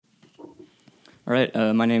All right,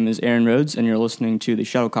 my name is Aaron Rhodes, and you're listening to the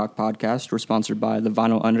Shuttlecock Podcast. We're sponsored by the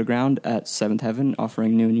Vinyl Underground at 7th Heaven,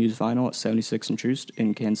 offering new and used vinyl at 76 and Troost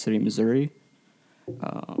in Kansas City, Missouri.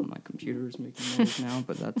 My computer is making noise now,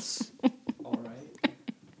 but that's all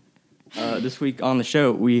right. This week on the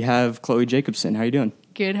show, we have Chloe Jacobson. How you doing?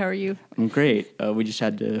 Good, how are you? I'm great. We just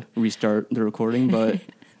had to restart the recording, but,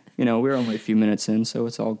 we're only a few minutes in, so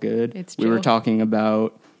it's all good. It's We chill. were talking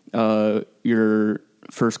about your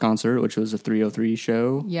first concert, which was a 303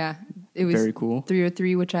 show. Yeah, it was Very cool.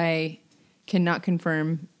 303, which I cannot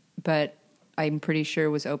confirm, but I'm pretty sure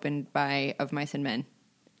was opened by Of Mice and Men.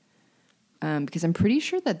 Because I'm pretty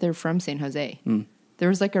sure that they're from San Jose. There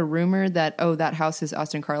was like a rumor that, that house is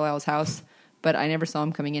Austin Carlisle's house, but I never saw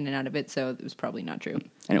him coming in and out of it, so it was probably not true.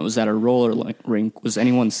 And it was at a roller rink. Was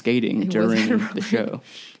anyone skating It during wasn't a the show?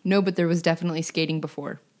 No, but there was definitely skating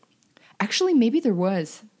before. Actually, maybe there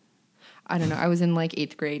was. I don't know. I was in like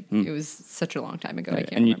 8th grade. It was such a long time ago. I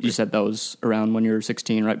can't And remember. you said that was around when you were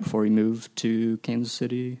 16, right before you moved to Kansas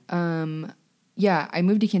City? Yeah, I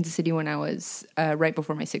moved to Kansas City when I was right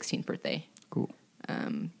before my 16th birthday. Cool.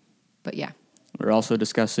 But yeah. We're also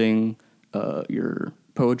discussing your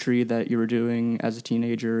poetry that you were doing as a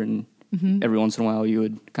teenager, and every once in a while you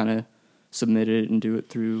would kind of submit it and do it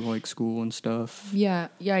through like school and stuff. Yeah,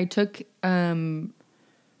 I took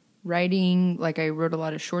writing, like I wrote a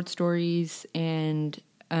lot of short stories and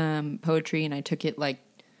poetry, and I took it like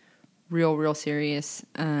real serious.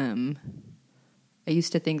 I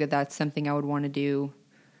used to think that that's something I would want to do,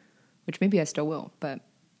 which maybe I still will, but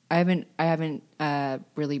I haven't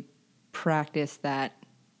really practiced that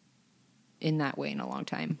in that way in a long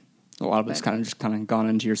time. A lot of it's kind of gone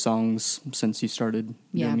into your songs since you started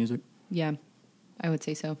doing music. Yeah, I would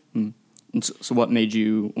say so. And so what made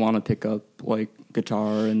you want to pick up like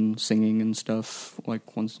guitar and singing and stuff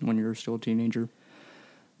like when you were still a teenager?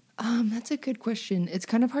 That's a good question. It's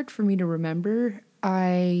kind of hard for me to remember.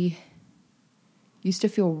 I used to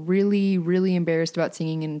feel really, really embarrassed about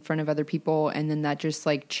singing in front of other people, and then that just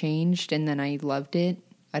like changed, and then I loved it.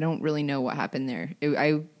 I don't really know what happened there.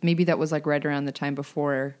 Maybe that was like right around the time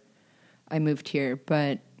before I moved here,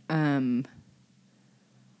 but I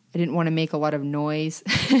didn't want to make a lot of noise.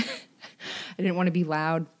 I didn't want to be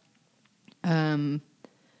loud.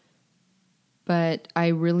 But I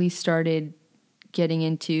really started getting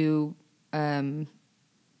into like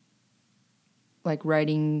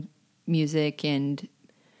writing music and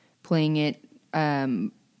playing it.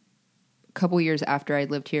 A couple years after I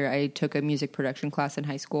lived here, I took a music production class in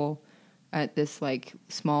high school at this like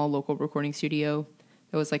small local recording studio.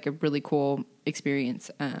 It was like a really cool experience.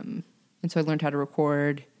 And so I learned how to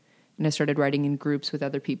record, and I started writing in groups with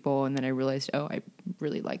other people, and then I realized, I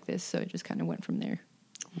really like this, so I just kind of went from there.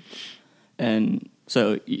 And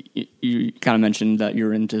so you kind of mentioned that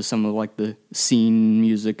you're into some of like the scene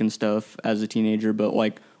music and stuff as a teenager, but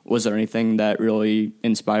like, was there anything that really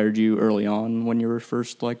inspired you early on when you were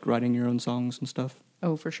first like writing your own songs and stuff?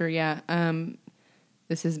 Oh, for sure, yeah.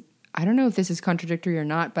 I don't know if this is contradictory or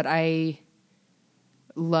not, but I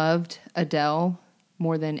loved Adele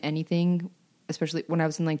more than anything, especially when I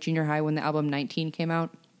was in like junior high when the album 19 came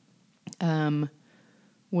out.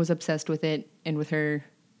 Was obsessed with it and with her,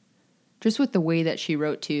 just with the way that she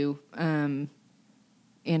wrote too. And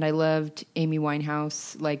I loved Amy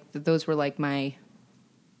Winehouse. Like those were like my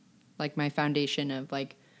foundation of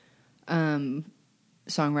like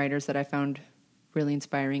songwriters that I found really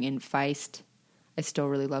inspiring. And Feist, I still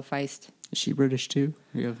really love Feist. Is she British too?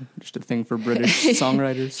 You have just a thing for British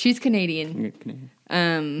songwriters? She's Canadian. Yeah,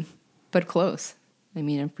 Canadian. But close. I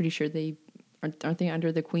mean, I'm pretty sure they aren't they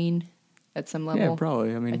under the Queen at some level? Yeah,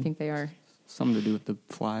 probably. I mean, I think they are. Something to do with the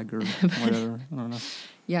flag or whatever. I don't know.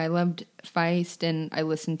 Yeah, I loved Feist, and I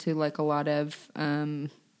listened to like a lot of I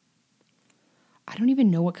don't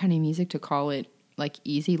even know what kind of music to call it, like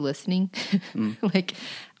easy listening. Like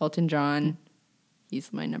Elton John,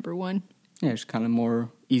 he's my number one. Yeah, it's kind of more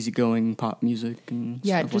easygoing pop music and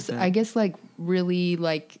stuff just like that. I guess like really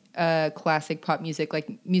like classic pop music,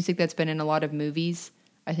 like music that's been in a lot of movies.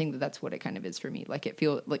 I think that's what it kind of is for me. Like it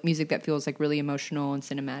feels like music that feels like really emotional and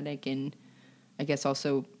cinematic, and I guess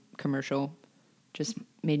also commercial. Just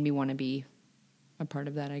made me want to be a part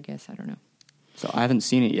of that, I guess. I don't know. So I haven't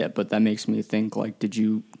seen it yet, but that makes me think like, have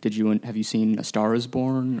you seen A Star Is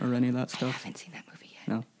Born or any of that stuff? I haven't seen that movie yet.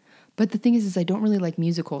 No. But the thing is I don't really like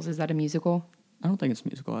musicals. Is that a musical? I don't think it's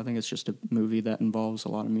musical. I think it's just a movie that involves a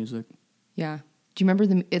lot of music. Yeah. Do you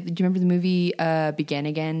remember the movie Begin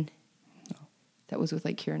Again? No. That was with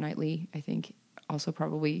like Keira Knightley, I think. Also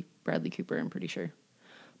probably Bradley Cooper, I'm pretty sure.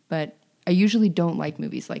 But I usually don't like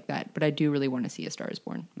movies like that, but I do really want to see A Star Is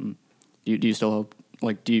Born. Do you still hope,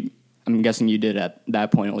 like, I'm guessing you did at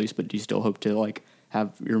that point at least, but do you still hope to like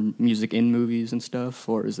have your music in movies and stuff,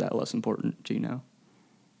 or is that less important to you now?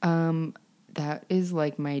 That is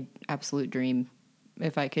like my absolute dream.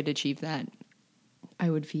 If I could achieve that, I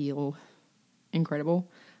would feel incredible.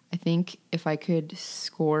 I think if I could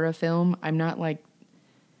score a film, I'm not like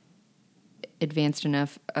advanced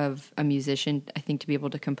enough of a musician, I think, to be able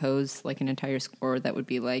to compose like an entire score. That would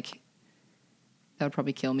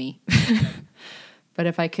probably kill me. But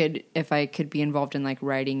if I could be involved in like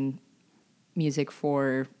writing music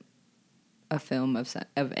for a film of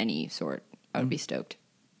any sort, I would be stoked.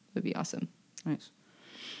 It would be awesome. Nice.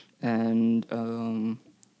 And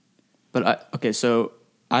so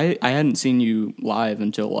I hadn't seen you live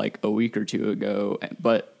until like a week or two ago,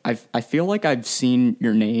 but I feel like I've seen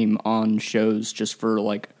your name on shows just for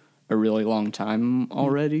like a really long time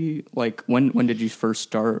already. Like when did you first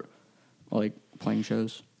start like playing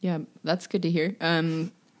shows? Yeah, that's good to hear.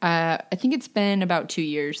 I think it's been about 2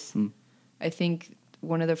 years. I think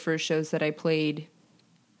one of the first shows that I played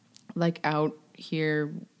like out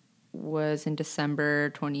here was in December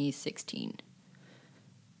 2016.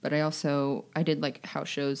 But I did like house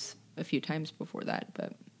shows a few times before that.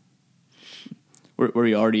 But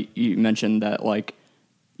you mentioned that like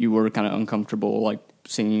you were kind of uncomfortable like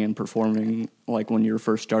singing and performing like when you were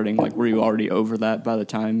first starting. Like were you already over that by the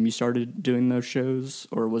time you started doing those shows,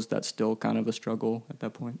 or was that still kind of a struggle at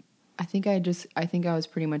that point? I think I was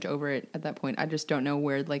pretty much over it at that point. I just don't know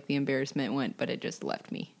where like the embarrassment went, but it just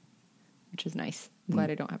left me, which is nice. I'm glad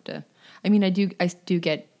I don't have to. I mean, I do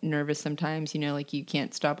get nervous sometimes, like you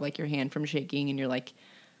can't stop like your hand from shaking and you're like,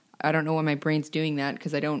 I don't know why my brain's doing that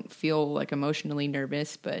because I don't feel like emotionally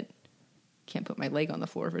nervous, but can't put my leg on the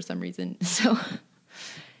floor for some reason. So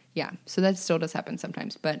yeah, so that still does happen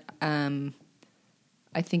sometimes, but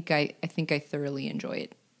I think I thoroughly enjoy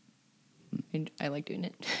it. And I like doing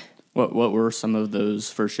it. What were some of those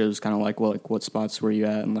first shows kind of like? Well, like what spots were you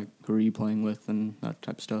at, and like who were you playing with, and that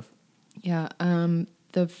type of stuff? Yeah,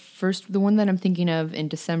 the one that I'm thinking of in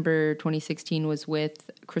December 2016 was with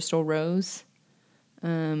Crystal Rose,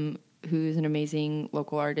 who's an amazing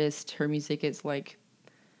local artist. Her music is like,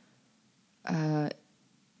 I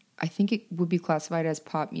think it would be classified as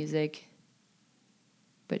pop music,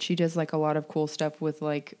 but she does like a lot of cool stuff with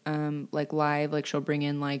like live, like she'll bring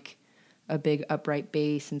in like a big upright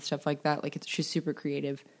bass and stuff like that. Like she's super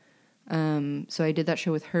creative. So I did that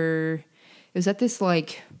show with her. It was at this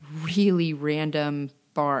like really random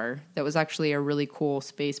bar that was actually a really cool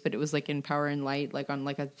space, but it was like in Power and Light, like on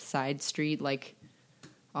like a side street, like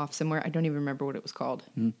off somewhere. I don't even remember what it was called.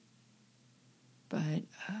 But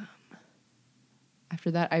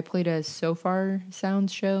after that, I played a Sofar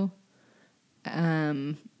Sounds show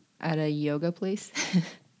at a yoga place.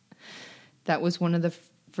 That was one of the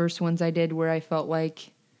first ones I did where I felt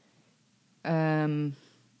like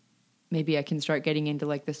maybe I can start getting into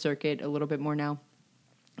like the circuit a little bit more now.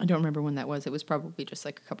 I don't remember when that was. It was probably just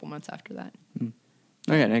like a couple months after that. Oh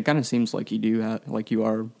yeah, and it kind of seems like you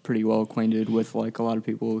are pretty well acquainted with like a lot of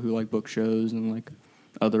people who like book shows and like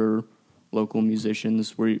other local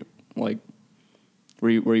musicians. Were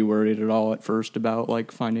you worried at all at first about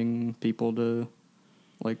like finding people to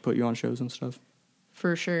like put you on shows and stuff?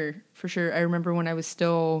 For sure. I remember when I was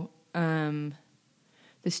still the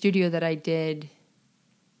studio that I did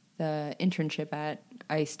the internship at,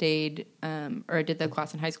 I stayed, or I did the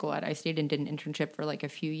class in high school at, I stayed and did an internship for like a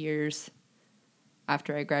few years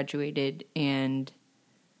after I graduated, and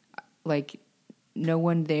like no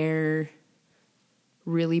one there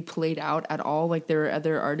really played out at all. Like there were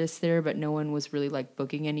other artists there, but no one was really like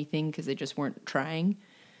booking anything because they just weren't trying.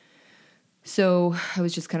 So I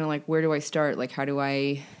was just kind of like, where do I start? Like, how do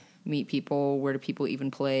I meet people? Where do people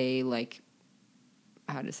even play? Like,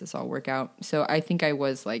 how does this all work out? So I think I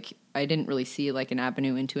was like, I didn't really see like an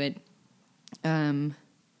avenue into it.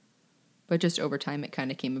 But just over time, it kind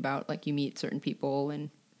of came about. Like you meet certain people and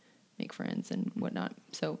make friends and whatnot.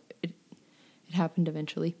 So it happened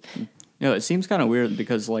eventually. It seems kind of weird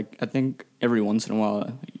because like I think every once in a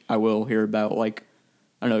while I will hear about like,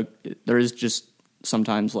 I don't know, there is just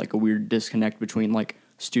sometimes like a weird disconnect between like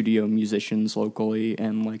studio musicians locally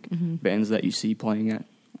and like bands that you see playing at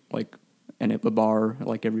like an IPA bar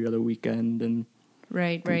like every other weekend, and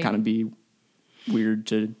right kind of be weird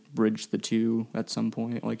to bridge the two at some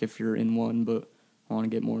point, like if you're in one but want to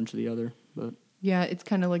get more into the other. But yeah, it's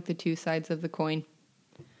kind of like the two sides of the coin.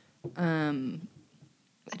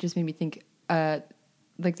 It just made me think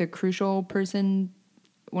like the crucial person,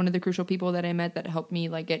 one of the crucial people that I met that helped me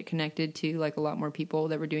like get connected to like a lot more people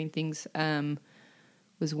that were doing things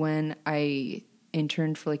was when I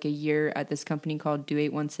interned for like a year at this company called Do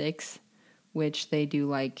 816, which they do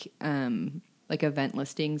like event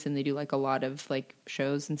listings, and they do like a lot of like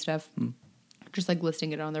shows and stuff. Just like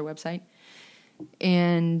listing it on their website.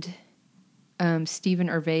 And Stephen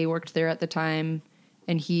Hervé worked there at the time,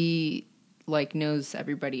 and he like knows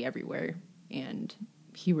everybody everywhere, and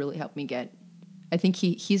he really helped me get. I think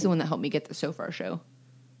he's the one that helped me get the So Far show,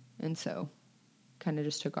 and so kind of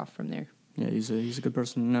just took off from there. Yeah, he's a good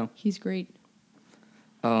person to know. He's great.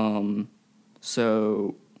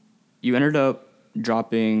 So you ended up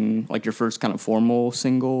dropping like your first kind of formal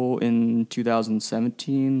single in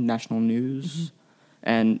 2017, National News.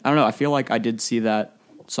 And I don't know, I feel like I did see that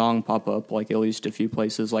song pop up like at least a few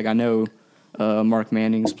places. Like I know Mark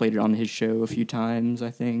Manning's played it on his show a few times,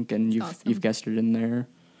 I think, and you've guested in there.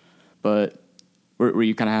 But were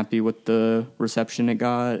you kind of happy with the reception it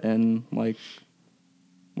got, and like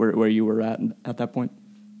where you were at that point?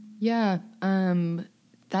 Yeah,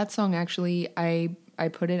 that song actually, I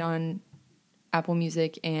put it on Apple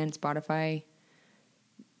Music and Spotify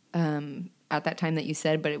at that time that you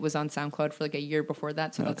said, but it was on SoundCloud for like a year before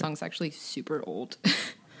that, so that song's actually super old.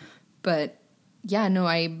 But yeah, no,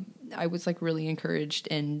 I was like really encouraged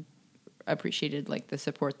and appreciated like the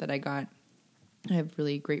support that I got. I have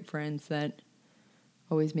really great friends that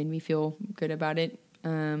always made me feel good about it.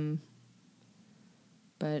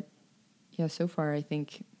 But yeah, so far I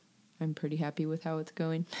think I'm pretty happy with how it's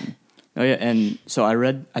going. Oh yeah, and so I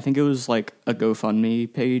think it was like a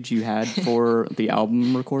GoFundMe page you had for the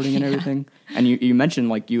album recording and everything. And you mentioned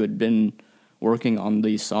like you had been working on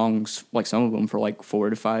these songs, like some of them for like 4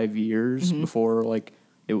 to 5 years before like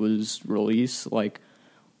it was released. Like,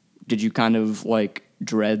 did you kind of like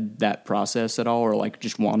dread that process at all, or like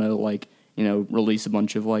just want to like, you know, release a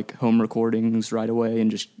bunch of like home recordings right away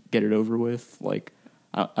and just get it over with? Like,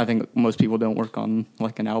 I think most people don't work on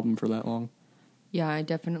like an album for that long. Yeah, I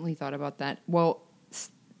definitely thought about that. Well,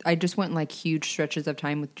 I just went like huge stretches of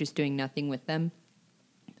time with just doing nothing with them.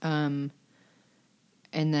 And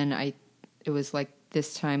then it was like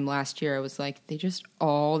this time last year, I was like, they just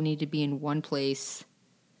all need to be in one place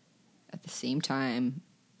at the same time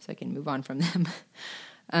so I can move on from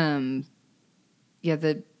them.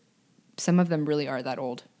 Yeah, some of them really are that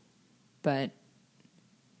old, but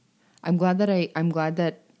I'm glad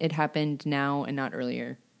that it happened now and not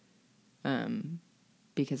earlier.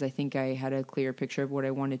 Because I think I had a clear picture of what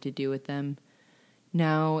I wanted to do with them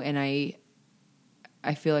now, and I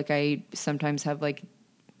feel like I sometimes have like,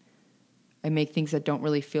 I make things that don't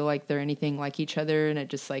really feel like they're anything like each other, and it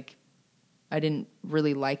just like, I didn't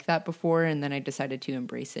really like that before, and then I decided to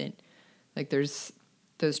embrace it. Like those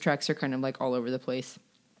tracks are kind of like all over the place.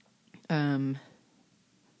 So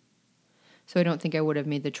I don't think I would have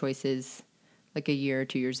made the choices like a year or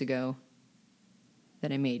 2 years ago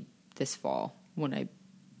that I made this fall when I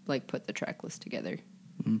like put the track list together.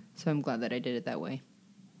 So I'm glad that I did it that way.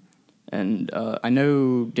 And I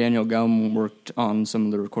know Daniel Gum worked on some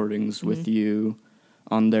of the recordings with you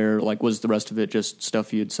on there. Like, was the rest of it just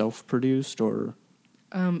stuff you had self-produced, or?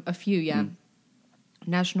 A few, yeah.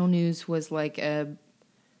 National News was like a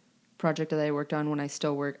project that I worked on when I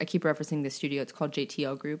still work. I keep referencing the studio. It's called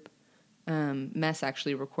JTL Group. Mess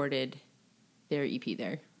actually recorded their EP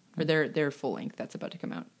there, or their full length that's about to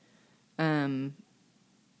come out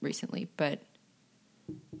recently. But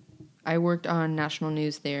I worked on National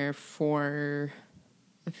News there for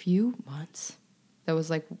a few months. That was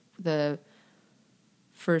like the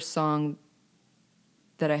first song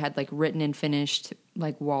that I had like written and finished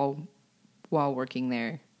like while working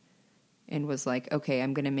there, and was like, okay,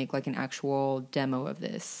 I'm gonna make like an actual demo of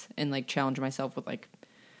this and like challenge myself with like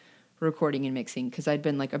recording and mixing, because I'd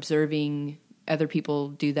been like observing other people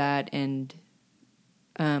do that and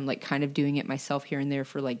like kind of doing it myself here and there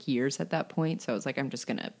for like years at that point. So I was like, I'm just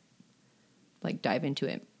gonna like dive into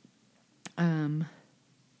it.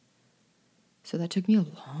 So that took me a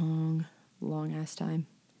long ass time.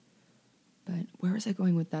 But where was I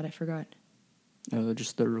going with that? I forgot.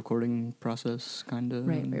 Just the recording process, kind of.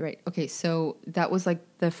 Right. Okay, so that was like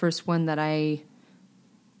the first one that I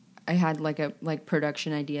had like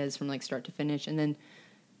production ideas from like start to finish, and then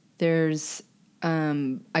there's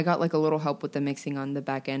I got like a little help with the mixing on the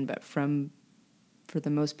back end, but for the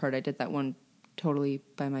most part I did that one totally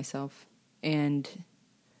by myself. And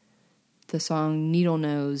the song Needle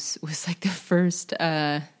Nose was like the first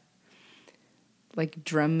like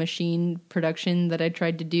drum machine production that I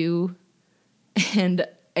tried to do, and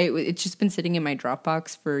it's just been sitting in my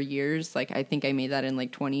Dropbox for years. Like I think I made that in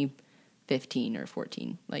like 2015 or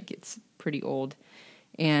 14. Like it's pretty old,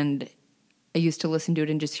 and I used to listen to it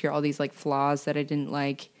and just hear all these like flaws that I didn't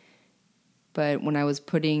like. But when I was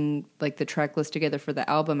putting like the track list together for the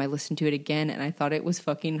album, I listened to it again and I thought it was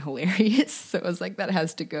fucking hilarious. So I was like, that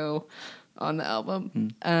has to go on the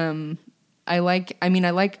album. I like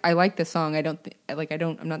the song.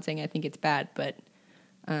 I'm not saying I think it's bad, but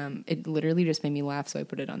it literally just made me laugh, so I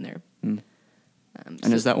put it on there. And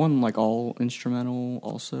is that one like all instrumental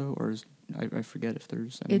also, or is I forget if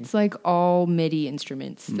there's any? It's like all MIDI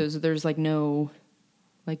instruments. There's like no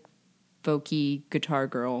like folky guitar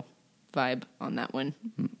girl vibe on that one,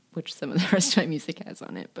 which some of the rest of my music has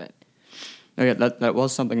on it. But oh yeah, that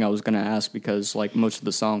was something I was gonna ask, because like most of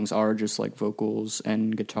the songs are just like vocals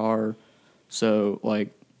and guitar. So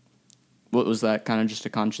like, what was that kind of just a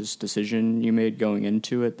conscious decision you made going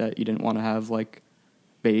into it, that you didn't want to have like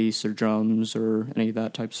bass or drums or any of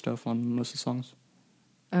that type of stuff on most of the songs?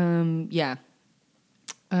 Yeah.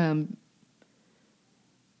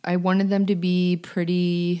 I wanted them to be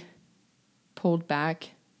pretty pulled back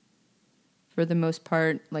for the most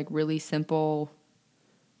part, like really simple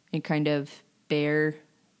and kind of bare.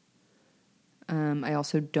 I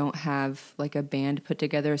also don't have like a band put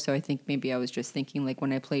together, so I think maybe I was just thinking like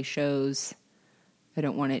when I play shows, I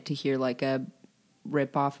don't want it to hear like a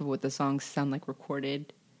rip off of what the songs sound like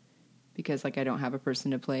recorded, because like I don't have a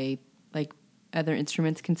person to play like other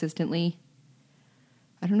instruments consistently.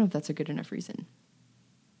 I don't know if that's a good enough reason,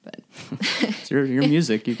 but it's your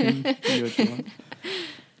music. You can do what you want.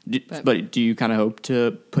 But do you kind of hope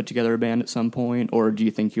to put together a band at some point, or do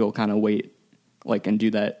you think you'll kind of wait, like, and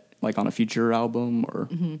do that like on a future album, or?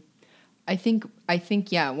 Mm-hmm. I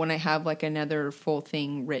think yeah. When I have like another full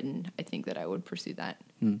thing written, I think that I would pursue that.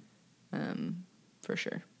 For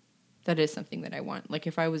sure. That is something that I want. Like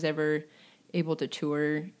if I was ever able to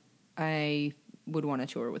tour, I would want to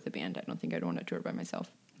tour with a band. I don't think I'd want to tour by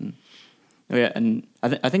myself. Oh yeah, and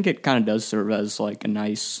I think it kind of does serve as like a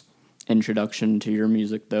nice introduction to your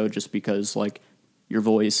music, though, just because like your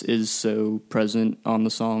voice is so present on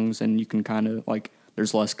the songs, and you can kind of like,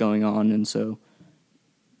 there's less going on, and so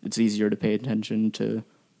it's easier to pay attention to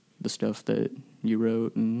the stuff that you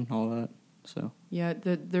wrote and all that. So yeah,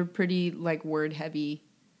 they're pretty like word heavy,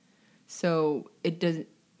 so it doesn't,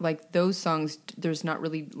 like those songs, there's not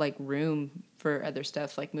really like room for other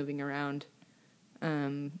stuff like moving around.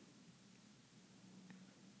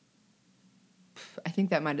 I think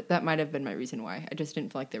that might have been my reason why. I just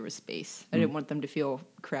didn't feel like there was space. I didn't want them to feel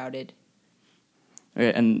crowded.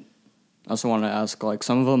 Okay, and I also want to ask, like,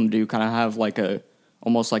 some of them do kind of have like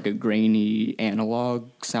almost like a grainy analog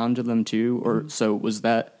sound to them too, or so was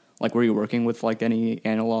that like, were you working with like any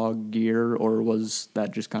analog gear, or was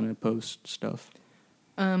that just kind of post stuff?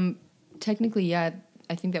 Technically, yeah,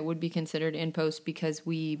 I think that would be considered in post, because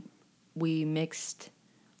we mixed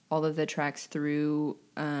all of the tracks through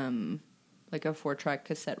like a 4-track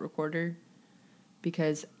cassette recorder,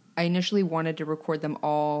 because I initially wanted to record them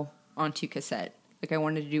all onto cassette. Like I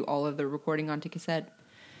wanted to do all of the recording onto cassette,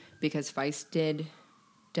 because Feist did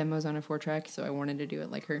demos on a 4-track, so I wanted to do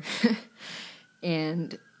it like her.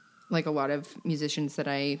 And like a lot of musicians that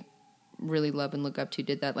I really love and look up to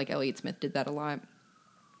did that. Like Elliott Smith did that a lot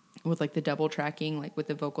with like the double tracking, like with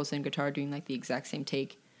the vocals and guitar doing like the exact same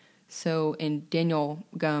take. So, and Daniel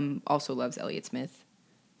Gum also loves Elliott Smith,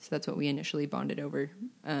 so that's what we initially bonded over.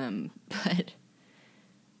 But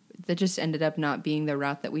that just ended up not being the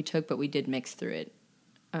route that we took, but we did mix through it,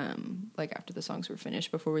 like after the songs were finished,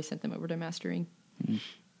 before we sent them over to mastering.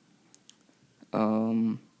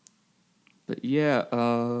 But yeah,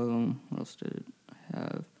 what else did I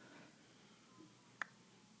have?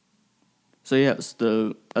 So yes,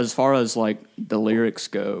 as far as like the lyrics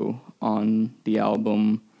go on the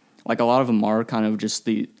album, like a lot of them are kind of just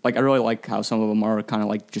I really like how some of them are kind of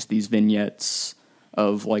like just these vignettes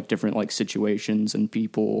of like different like situations and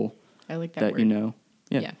people. I like that word. You know.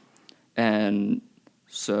 Yeah. And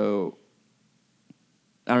so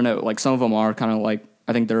I don't know, like some of them are kind of like,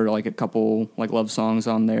 I think there are like a couple like love songs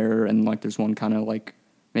on there, and like there's one kind of like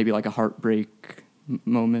maybe like a heartbreak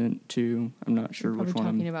moment too. I'm not sure which one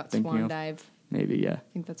I'm talking about. Swan Dive. Maybe, yeah. I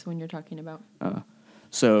think that's the one you're talking about.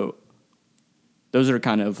 So those are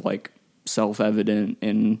kind of like self-evident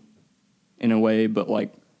in a way, but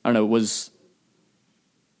like I don't know,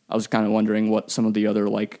 I was kind of wondering what some of the other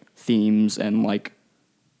like themes and like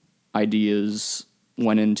ideas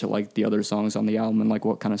went into like the other songs on the album, and like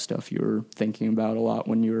what kind of stuff you were thinking about a lot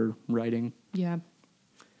when you were writing. Yeah,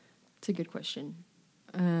 it's a good question.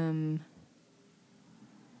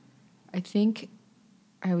 I think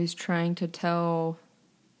I was trying to tell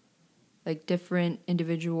like different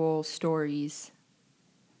individual stories.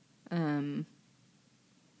 And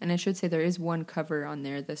I should say there is one cover on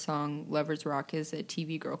there. The song Lovers Rock is a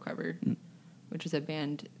TV Girl cover, which is a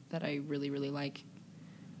band that I really, really like.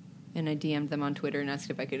 And I DM'd them on Twitter and asked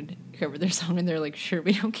if I could cover their song, and they're like, sure,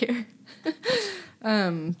 we don't care.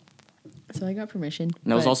 So I got permission.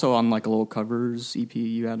 And that was also on like a little covers EP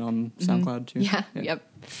you had on SoundCloud too? Yeah, yep.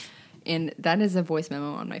 And that is a voice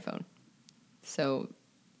memo on my phone. So,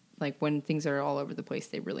 like, when things are all over the place,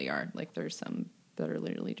 they really are. Like, there's some that are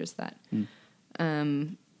literally just that.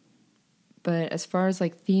 But as far as,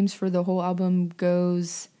 like, themes for the whole album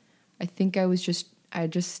goes, I think I was just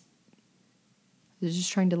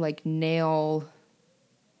trying to, like, nail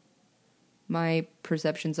my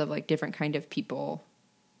perceptions of, like, different kind of people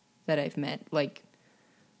that I've met. Like,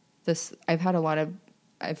 I've had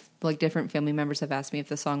like, different family members have asked me if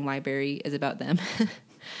the song Library is about them.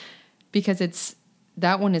 Because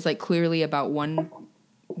that one is, like, clearly about one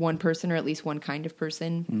person, or at least one kind of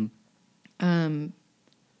person. So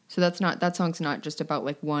that song's not just about,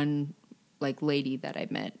 like, one, like, lady that I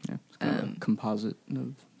met. Yeah, it's kind of a composite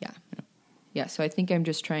of... Yeah, so I think I'm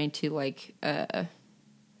just trying to, like,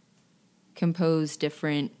 compose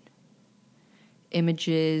different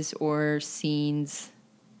images or scenes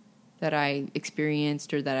that I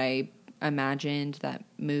experienced or that I imagined that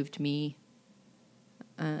moved me.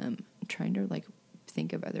 I'm trying to, like,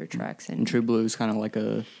 think of other tracks. And True Blue is kind of like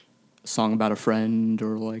a song about a friend,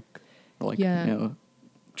 or yeah. You know,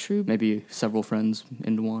 maybe several friends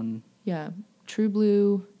into one. Yeah, True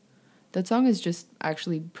Blue. That song is just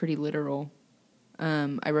actually pretty literal.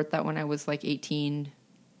 I wrote that when I was like 18.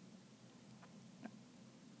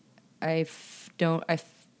 I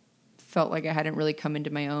felt like I hadn't really come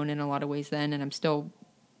into my own in a lot of ways then, and I'm still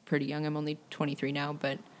pretty young. I'm only 23 now,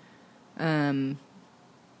 but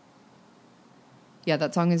yeah,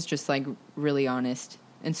 that song is just like really honest.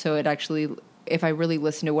 And so it actually, if I really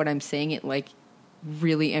listen to what I'm saying, it like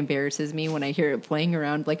really embarrasses me when I hear it playing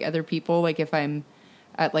around like other people. Like if I'm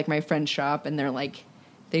at like my friend's shop and they're like,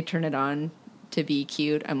 they turn it on to be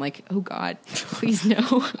cute, I'm like, oh God, please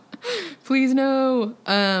no. Please no.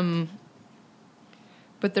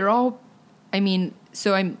 But they're all, I mean,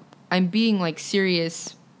 so I'm being like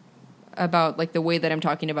serious about like the way that I'm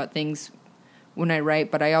talking about things when I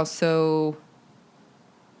write, but I also,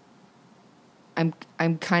 I'm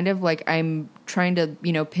kind of like, I'm trying to,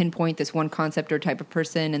 you know, pinpoint this one concept or type of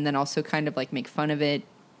person, and then also kind of like make fun of it.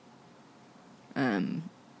 I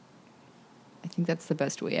think that's the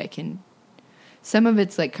best way I can. Some of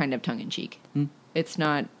it's like kind of tongue in cheek. It's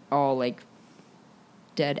not all like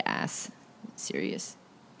dead ass serious.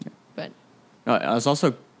 Yeah. But I was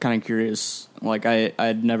also kind of curious. Like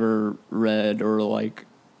I'd never read or like,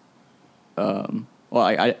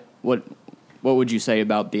 what would you say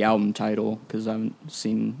about the album title? Because I haven't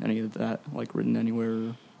seen any of that like written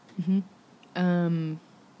anywhere.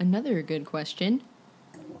 Another good question.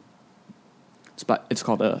 It's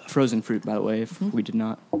called Frozen Fruit, by the way, if we did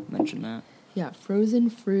not mention that. Yeah, Frozen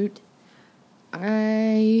Fruit.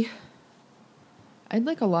 I'd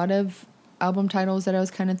like a lot of album titles that I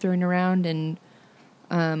was kind of throwing around, and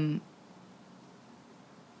I'm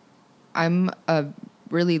a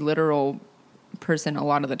really literal person a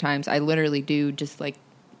lot of the times. I literally do just like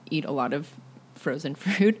eat a lot of frozen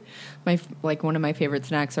fruit. One of my favorite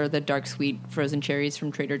snacks are the dark sweet frozen cherries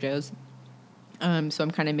from Trader Joe's. So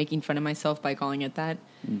I'm kind of making fun of myself by calling it that,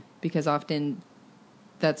 because often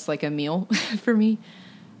that's like a meal for me.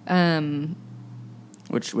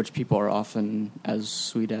 Which people are often as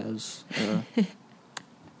sweet as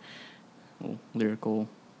little lyrical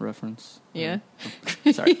reference. Yeah.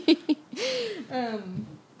 Sorry.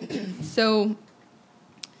 So,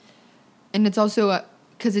 and it's also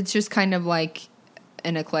because it's just kind of like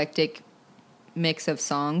an eclectic mix of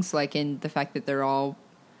songs, like in the fact that they're all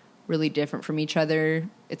really different from each other.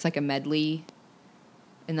 It's like a medley,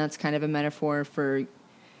 and that's kind of a metaphor for, you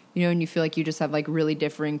know, and you feel like you just have like really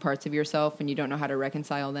differing parts of yourself and you don't know how to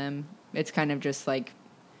reconcile them. It's kind of just like,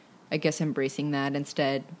 I guess, embracing that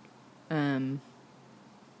instead. And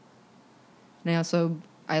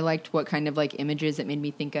I liked what kind of like images it made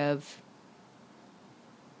me think of.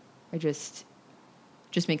 I just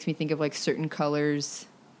makes me think of like certain colors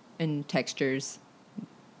and textures.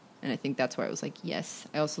 And I think that's why I was like, yes.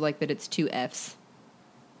 I also like that it's 2 Fs.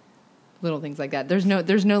 Little things like that. There's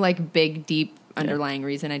no like big, deep underlying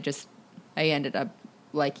reason. I ended up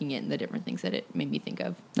liking it and the different things that it made me think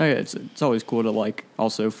of. Oh yeah, it's always cool to like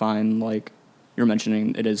also find, like you're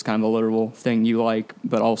mentioning, it is kind of a literal thing you like,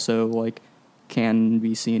 but also like can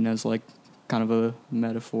be seen as like kind of a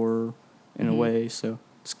metaphor in a way. So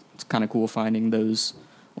it's kind of cool finding those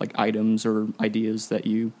like items or ideas that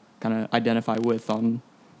you kind of identify with on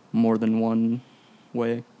more than one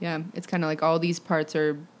way. Yeah, it's kind of like all these parts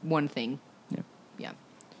are one thing. Yeah. Yeah.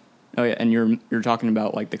 Oh yeah, and you're talking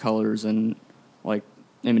about like the colors and like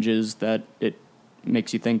images that it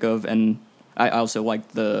makes you think of, and I also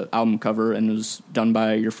liked the album cover, and it was done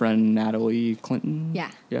by your friend Natalie Clinton.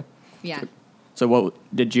 Yeah. Yeah. Yeah. So what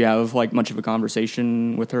did you have like much of a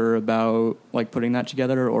conversation with her about like putting that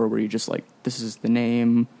together, or were you just like, this is the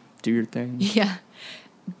name, do your thing? Yeah.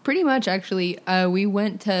 Pretty much, actually. We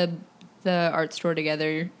went to the art store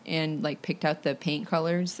together and like picked out the paint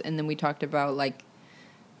colors, and then we talked about like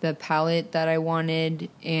the palette that I wanted,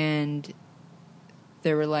 and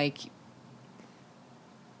there were like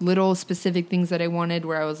little specific things that I wanted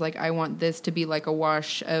where I was like, I want this to be like a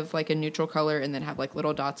wash of like a neutral color and then have like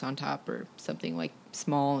little dots on top or something like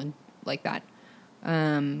small and like that.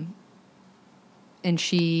 And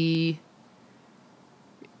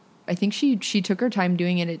I think she took her time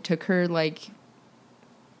doing it. It took her like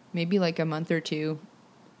maybe like a month or two.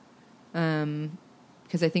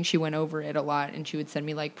 Because I think she went over it a lot, and she would send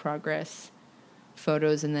me like progress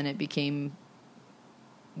photos, and then it became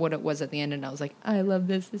what it was at the end, and I was like, I love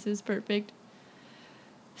this. This is perfect.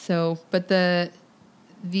 So, but and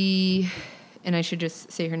I should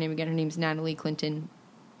just say her name again. Her name's Natalie Clinton.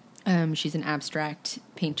 She's an abstract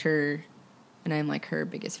painter, and I'm like her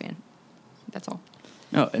biggest fan. That's all.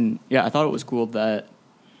 No, and yeah, I thought it was cool that,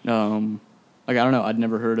 like, I don't know, I'd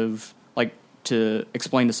never heard of, like, to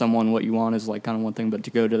explain to someone what you want is, like, kind of one thing, but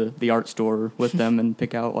to go to the art store with them and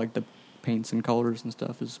pick out, like, the paints and colors and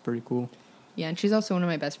stuff is pretty cool. Yeah, and she's also one of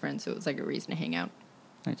my best friends, so it was, like, a reason to hang out.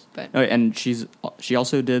 Nice. But oh, and she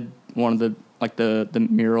also did one of the, like, the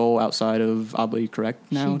mural outside of Oddly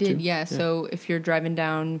Correct now, she did, too? yeah. So if you're driving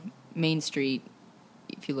down Main Street,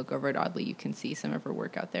 if you look over at Oddly, you can see some of her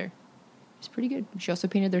work out there. It's pretty good. She also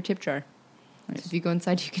painted their tip jar. Nice. So if you go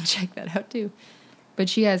inside, you can check that out too. But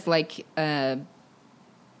she has like a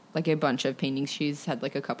bunch of paintings. She's had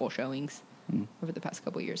like a couple showings over the past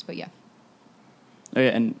couple years. But yeah. Oh, yeah,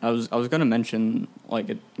 and I was going to mention, like,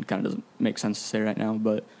 it kind of doesn't make sense to say right now,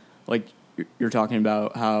 but like you're talking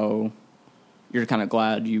about how you're kind of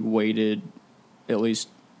glad you waited at least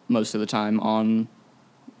most of the time on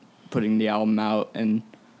putting the album out, and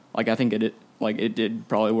like I think it did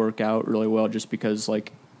probably work out really well just because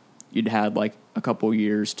like you'd had like a couple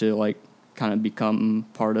years to like kind of become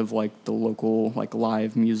part of like the local like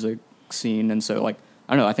live music scene, and so like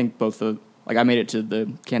I don't know, I think I made it to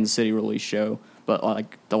the Kansas City release show, but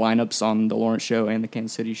like the lineups on the Lawrence show and the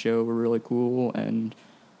Kansas City show were really cool, and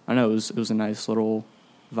I know it was a nice little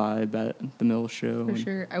vibe at the Mill show. For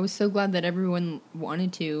sure. I was so glad that everyone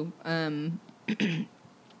wanted to.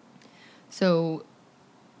 So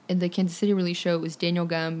in the Kansas City release show, it was Daniel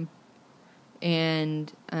Gum,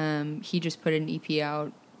 and he just put an EP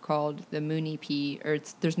out called the Moon EP, or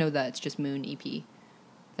there's no that, it's just Moon EP.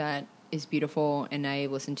 That is beautiful, and I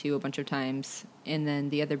listened to a bunch of times. And then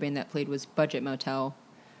the other band that played was Budget Motel,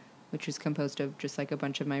 which is composed of just like a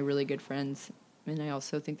bunch of my really good friends, and I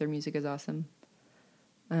also think their music is awesome.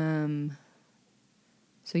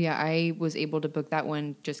 So yeah, I was able to book that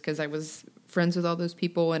one just because I was friends with all those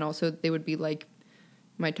people, and also they would be like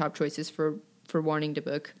my top choices for wanting to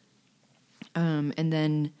book. And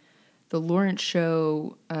then the Lawrence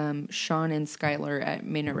show, Sean and Skylar at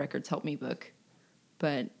Maynard Records helped me book,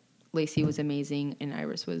 but Lacey was amazing, and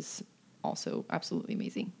Iris was also absolutely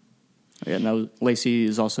amazing. Yeah, and Lacey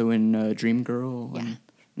is also in Dream Girl. Yeah.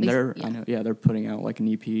 And they're putting out like an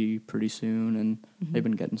EP pretty soon, and they've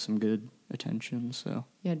been getting some good attention. So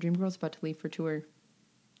yeah, Dream Girl's about to leave for tour.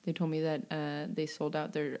 They told me that they sold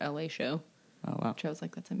out their LA show. Oh wow! Which I was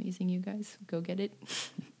like, that's amazing, you guys, go get it.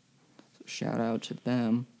 Shout out to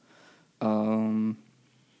them.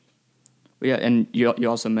 Yeah, and you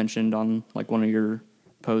also mentioned on like one of your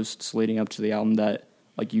posts leading up to the album that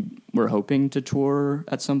like you were hoping to tour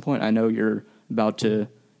at some point. I know you're about to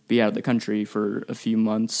be out of the country for a few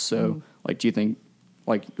months, so like, do you think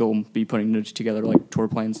like you'll be putting together like tour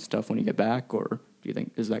plans and stuff when you get back, or do you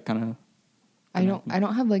think is that kind of? I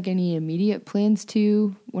don't have like any immediate plans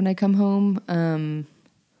to when I come home.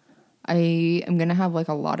 I am gonna have like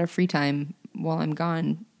a lot of free time while I'm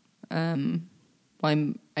gone. I'm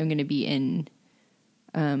gonna be in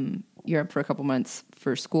Europe for a couple months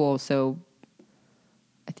for school, so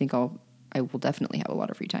I think I will definitely have a lot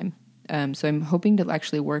of free time. So I'm hoping to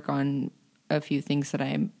actually work on a few things that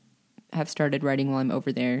I have started writing while I'm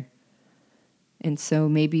over there. And so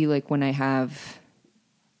maybe like when I have,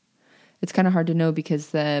 it's kind of hard to know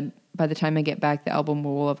because by the time I get back, the album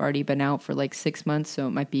will have already been out for like 6 months. So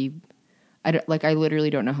it might be, I literally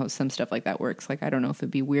don't know how some stuff like that works. Like, I don't know if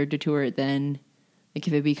it'd be weird to tour it then, like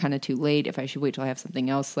if it'd be kind of too late, if I should wait till I have something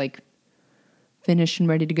else like finished and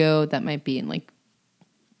ready to go. That might be in like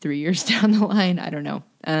 3 years down the line. I don't know.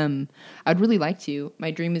 I'd really like to.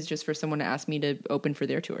 My dream is just for someone to ask me to open for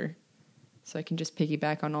their tour, so I can just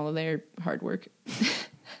piggyback on all of their hard work.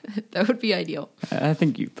 That would be ideal. I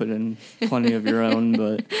think you put in plenty of your own,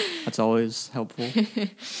 but that's always helpful.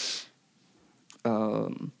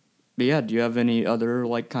 But yeah, do you have any other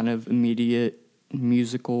like kind of immediate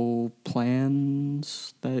musical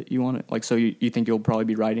plans that you want to, like, so you think you'll probably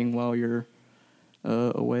be writing while you're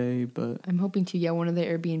away? But I'm hoping to. Yeah, one of the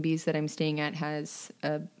Airbnbs that I'm staying at has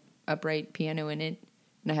a upright piano in it,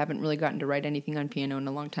 and I haven't really gotten to write anything on piano in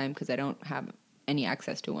a long time because I don't have any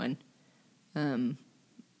access to one.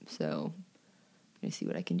 So I'm gonna see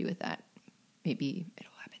what I can do with that. Maybe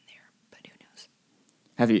it'll happen there, but who knows?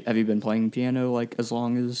 have you been playing piano like as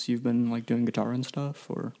long as you've been like doing guitar and stuff,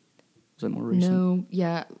 or is it more recent? No,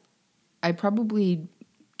 yeah, I probably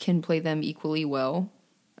can play them equally well.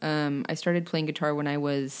 I started playing guitar when I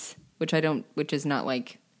was, which is not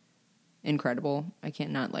like incredible. I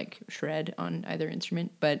can't not like shred on either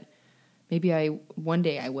instrument, but maybe one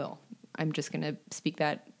day I will. I'm just gonna speak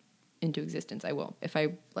that into existence. I will, if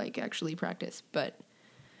I like actually practice. But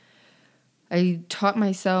I taught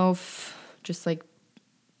myself just like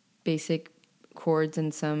basic chords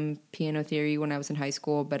and some piano theory when I was in high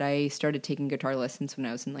school, but I started taking guitar lessons when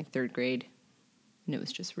I was in like 3rd grade, and it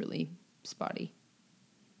was just really spotty.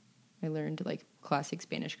 I learned like classic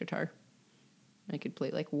Spanish guitar. I could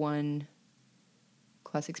play like one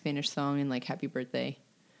classic Spanish song and like Happy Birthday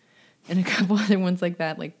and a couple other ones like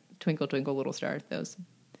that, like Twinkle Twinkle Little Star. That was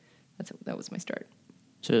my start.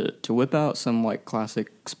 To whip out some like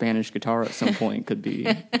classic Spanish guitar at some point could be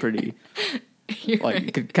pretty like right.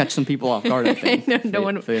 You could catch some people off guard, I think.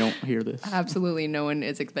 If they don't hear this. Absolutely no one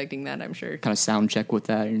is expecting that, I'm sure. Kind of sound check with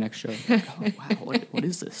that in your next show. Like, oh wow, what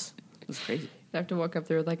is this? This is crazy. I have to walk up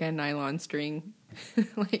there with like a nylon string,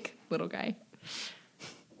 like little guy.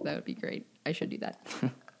 That would be great. I should do that.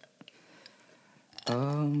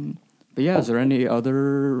 But yeah, is there any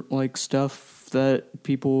other like stuff that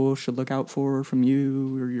people should look out for from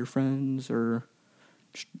you or your friends or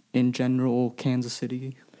in general Kansas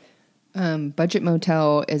City? Budget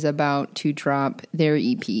Motel is about to drop their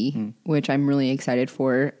EP, which I'm really excited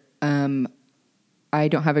for. I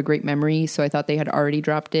don't have a great memory, so I thought they had already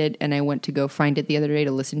dropped it, and I went to go find it the other day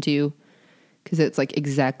to listen to, because it's like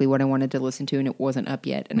exactly what I wanted to listen to, and it wasn't up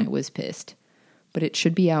yet, and I was pissed. But it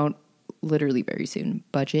should be out literally very soon.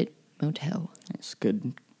 Budget Motel. It's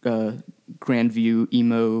good. Grandview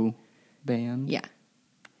emo band. Yeah.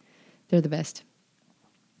 They're the best.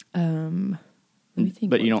 Let me think.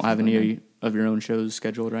 But you don't have any of your own shows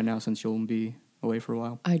scheduled right now since you'll be away for a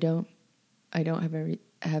while? I don't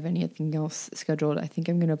have anything else scheduled. I think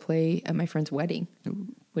I'm going to play at my friend's wedding,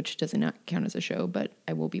 which does not count as a show, but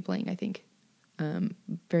I will be playing, I think.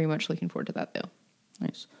 Very much looking forward to that, though.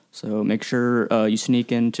 Nice. So make sure you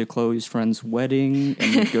sneak into Chloe's friend's wedding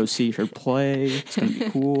and go see her play. It's going to be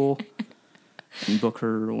cool. And book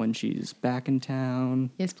her when she's back in town.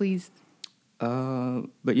 Yes, please.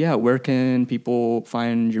 But yeah, where can people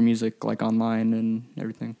find your music, like online and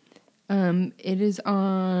everything? It is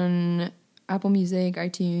on Apple Music,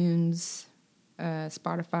 iTunes,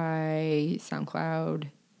 Spotify, SoundCloud.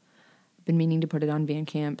 I've been meaning to put it on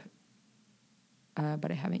Bandcamp,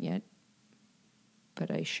 but I haven't yet.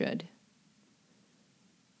 But I should.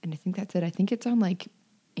 And I think that's it. I think it's on like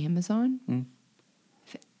Amazon.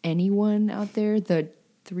 If anyone out there, the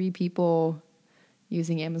 3 people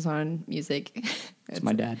using Amazon Music. It's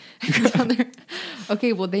my dad. It's on there.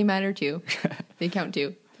 Okay, well, they matter too. They count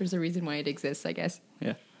too. There's a reason why it exists, I guess.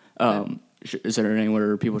 Yeah. Is there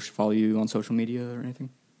anywhere people should follow you on social media or anything?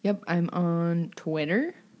 Yep, I'm on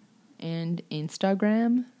Twitter and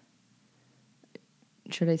Instagram.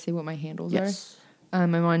 Should I say what my handles Yes. are?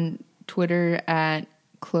 I'm on Twitter at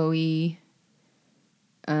Chloe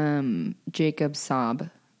Jacob Saab,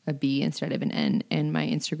 a B instead of an N, and my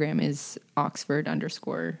Instagram is Oxford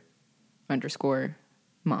 __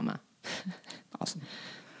 mama. Awesome.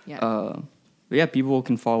 Yeah. But yeah, people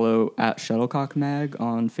can follow at Shuttlecock Mag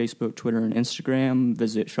on Facebook, Twitter, and Instagram.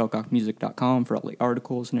 Visit shuttlecockmusic.com for all the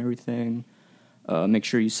articles and everything. Make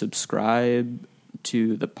sure you subscribe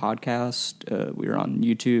to the podcast. We're on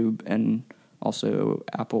YouTube and also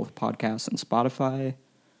Apple Podcasts and Spotify.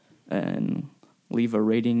 And leave a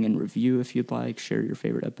rating and review if you'd like. Share your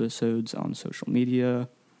favorite episodes on social media.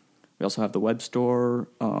 We also have the web store,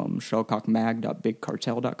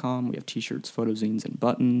 shuttlecockmag.bigcartel.com. We have t-shirts, photozines, and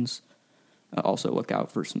buttons. Also look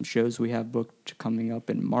out for some shows we have booked coming up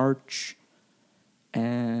in March.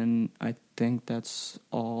 And I think that's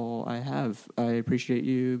all I have. I appreciate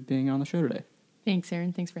you being on the show today. Thanks,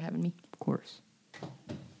 Aaron. Thanks for having me. Of course.